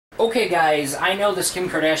Okay guys, I know this Kim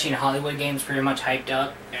Kardashian Hollywood game is pretty much hyped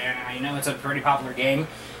up, and I know it's a pretty popular game.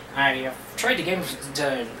 I tried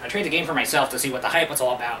the game for myself to see what the hype was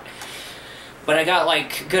all about. But I got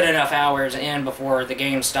like good enough hours in before the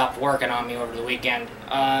game stopped working on me over the weekend.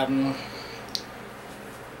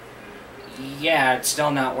 Yeah, it's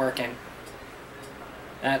still not working.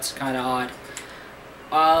 That's kind of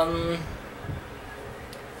odd.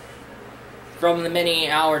 From the many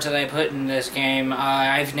hours that I put in this game,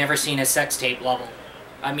 I've never seen a sex tape level.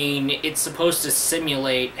 I mean, it's supposed to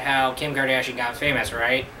simulate how Kim Kardashian got famous,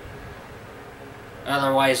 right?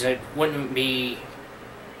 Otherwise, it wouldn't be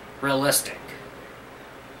realistic.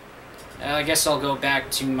 I guess I'll go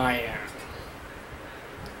back to my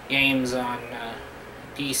games on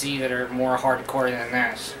PC that are more hardcore than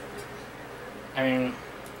this. I mean,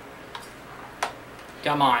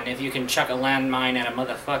 come on, if you can chuck a landmine at a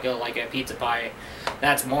motherfucker like a pizza pie,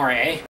 that's more, eh?